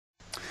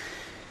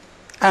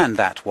And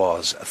that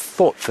was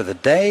Thought for the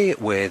Day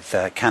with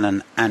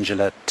Canon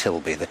Angela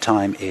Tilby. The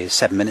time is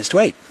 7 minutes to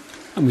 8.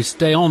 And we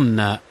stay on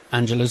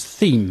Angela's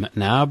theme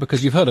now,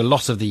 because you've heard a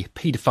lot of the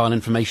paedophile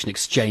information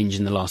exchange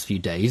in the last few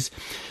days.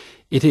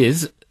 It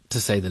is,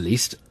 to say the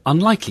least,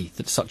 unlikely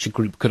that such a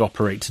group could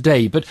operate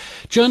today, but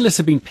journalists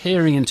have been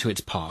peering into its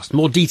past.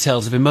 More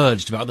details have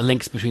emerged about the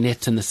links between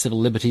it and the civil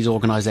liberties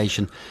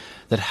organisation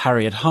that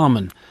Harriet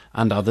Harman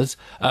and others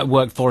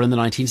worked for in the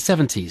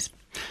 1970s.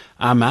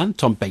 Our man,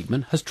 Tom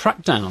Bateman, has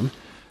tracked down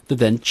the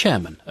then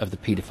chairman of the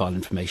Paedophile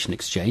Information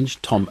Exchange,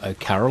 Tom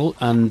O'Carroll,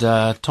 and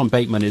Tom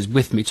Bateman is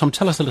with me. Tom,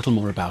 tell us a little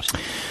more about it.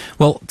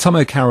 Well, Tom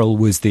O'Carroll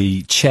was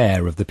the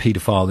chair of the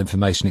Paedophile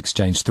Information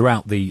Exchange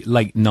throughout the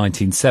late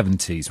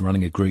 1970s,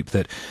 running a group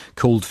that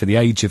called for the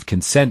age of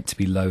consent to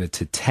be lowered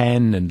to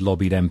 10 and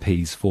lobbied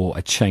MPs for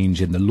a change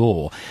in the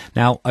law.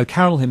 Now,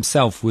 O'Carroll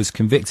himself was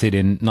convicted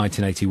in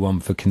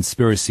 1981 for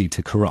conspiracy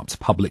to corrupt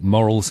public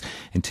morals.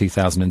 In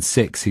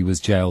 2006, he was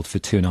jailed for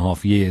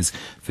 2.5 years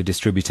for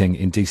distributing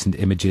indecent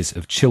images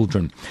of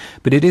children.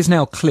 But it is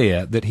now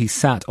clear that he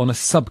sat on a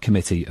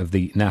subcommittee of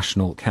the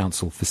National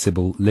Council for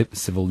Civil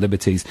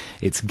Liberties,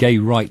 its Gay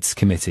Rights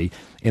Committee,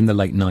 in the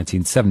late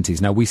 1970s.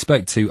 Now, we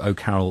spoke to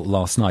O'Carroll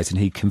last night and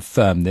he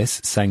confirmed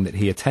this, saying that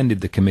he attended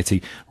the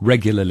committee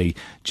regularly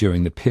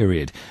during the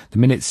period. The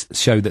minutes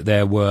show that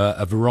there were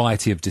a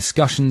variety of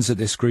discussions at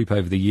this group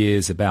over the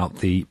years about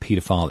the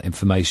Paedophile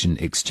Information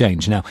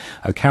Exchange. Now,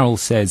 O'Carroll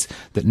says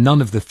that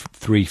none of the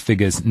three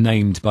figures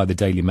named by the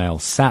Daily Mail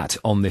sat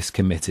on this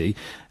committee.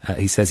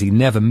 He says he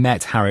never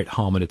met Harriet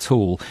Harman at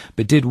all,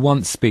 but did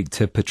once speak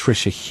to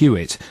Patricia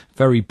Hewitt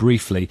very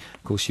briefly.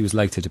 Of course, she was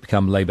later to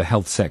become Labour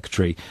Health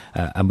Secretary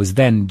and was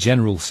then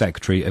General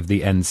Secretary of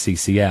the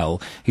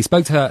NCCL. He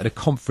spoke to her at a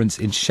conference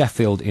in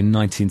Sheffield in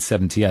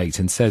 1978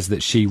 and says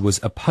that she was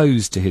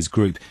opposed to his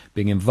group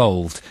being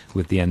involved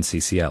with the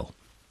NCCL.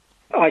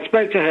 I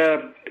spoke to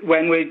her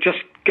when we were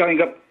just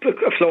going up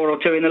a floor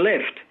or two in the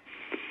lift,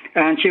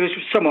 and she was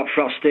somewhat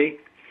frosty.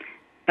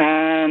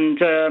 And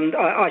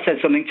I said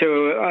something to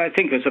her, I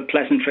think it was a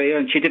pleasantry,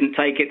 and she didn't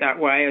take it that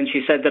way, and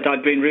she said that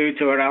I'd been rude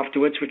to her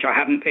afterwards, which I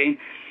hadn't been.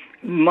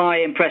 My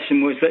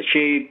impression was that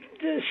she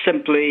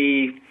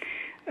simply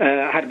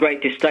had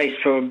great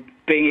distaste for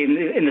being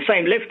in the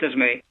same lift as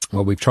me.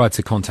 Well, we've tried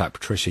to contact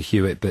Patricia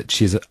Hewitt, but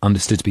she's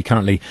understood to be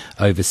currently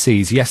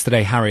overseas.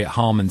 Yesterday, Harriet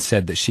Harman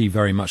said that she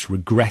very much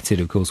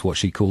regretted, of course, what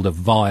she called a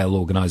vile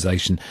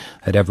organisation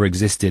had ever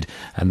existed,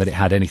 and that it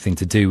had anything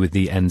to do with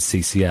the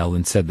NCCL,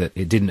 and said that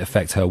it didn't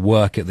affect her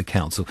work at the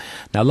council.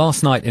 Now,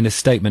 last night, in a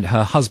statement,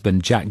 her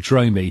husband, Jack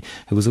Dromey,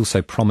 who was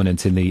also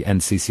prominent in the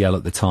NCCL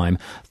at the time,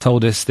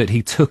 told us that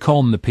he took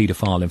on the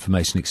Paedophile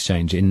Information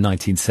Exchange in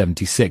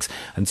 1976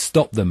 and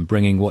stopped them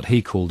bringing what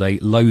he called a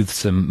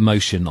loathsome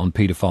motion on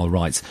paedophile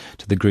rights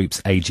to the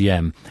group's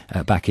AGM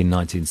back in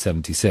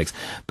 1976.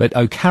 But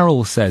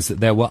O'Carroll says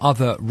that there were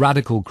other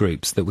radical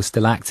groups that were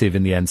still active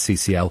in the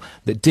NCCL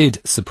that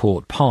did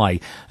support Pi.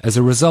 As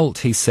a result,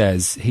 he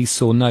says, he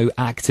saw no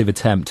active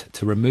attempt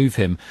to remove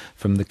him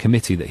from the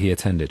committee that he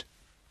attended.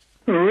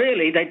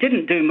 Really, they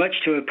didn't do much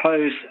to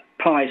oppose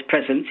Pi's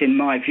presence, in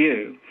my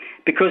view,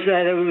 because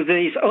there were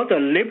these other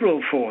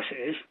liberal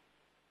forces,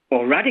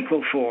 or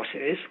radical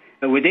forces,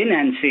 within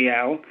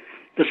NCL.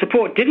 The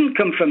support didn't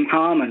come from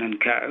Harman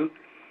and co.,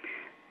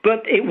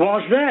 but it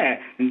was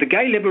there. The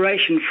Gay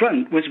Liberation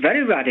Front was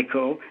very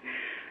radical.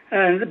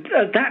 At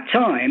that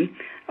time,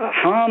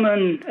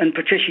 Harman and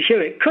Patricia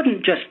Hewitt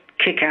couldn't just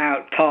kick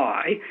out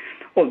Pi.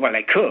 Or, well,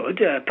 they could.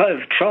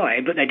 Have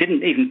tried, but they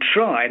didn't even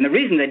try. And the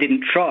reason they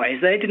didn't try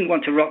is they didn't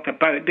want to rock the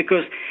boat,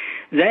 because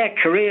their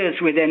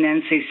careers within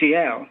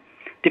NCCL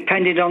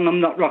depended on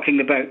them not rocking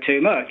the boat too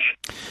much.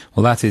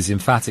 Well, that is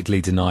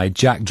emphatically denied.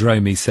 Jack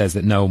Dromey says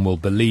that no one will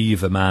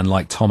believe a man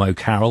like Tom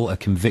O'Carroll, a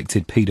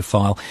convicted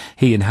paedophile.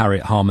 He and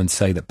Harriet Harman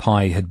say that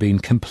Pi had been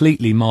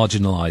completely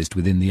marginalised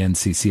within the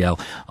NCCL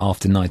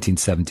after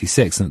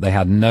 1976 and that they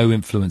had no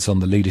influence on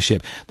the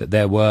leadership, that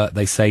there were,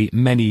 they say,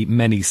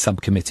 many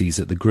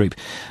subcommittees at the group.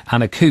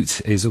 Anna Coote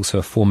is also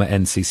a former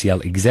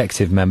NCCL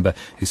executive member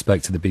who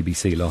spoke to the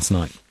BBC last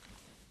night.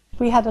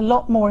 We had a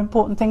lot more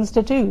important things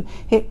to do.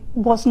 It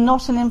was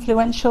not an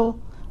influential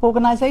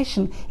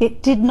organisation.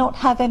 It did not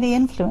have any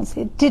influence.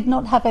 It did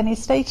not have any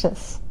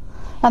status.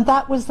 And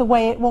that was the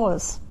way it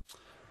was.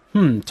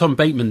 Tom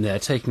Bateman there,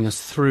 taking us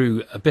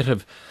through a bit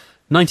of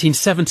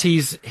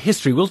 1970s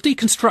history. We'll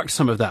deconstruct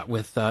some of that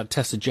with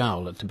Tessa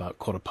Jowell at about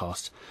quarter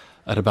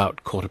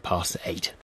past 8.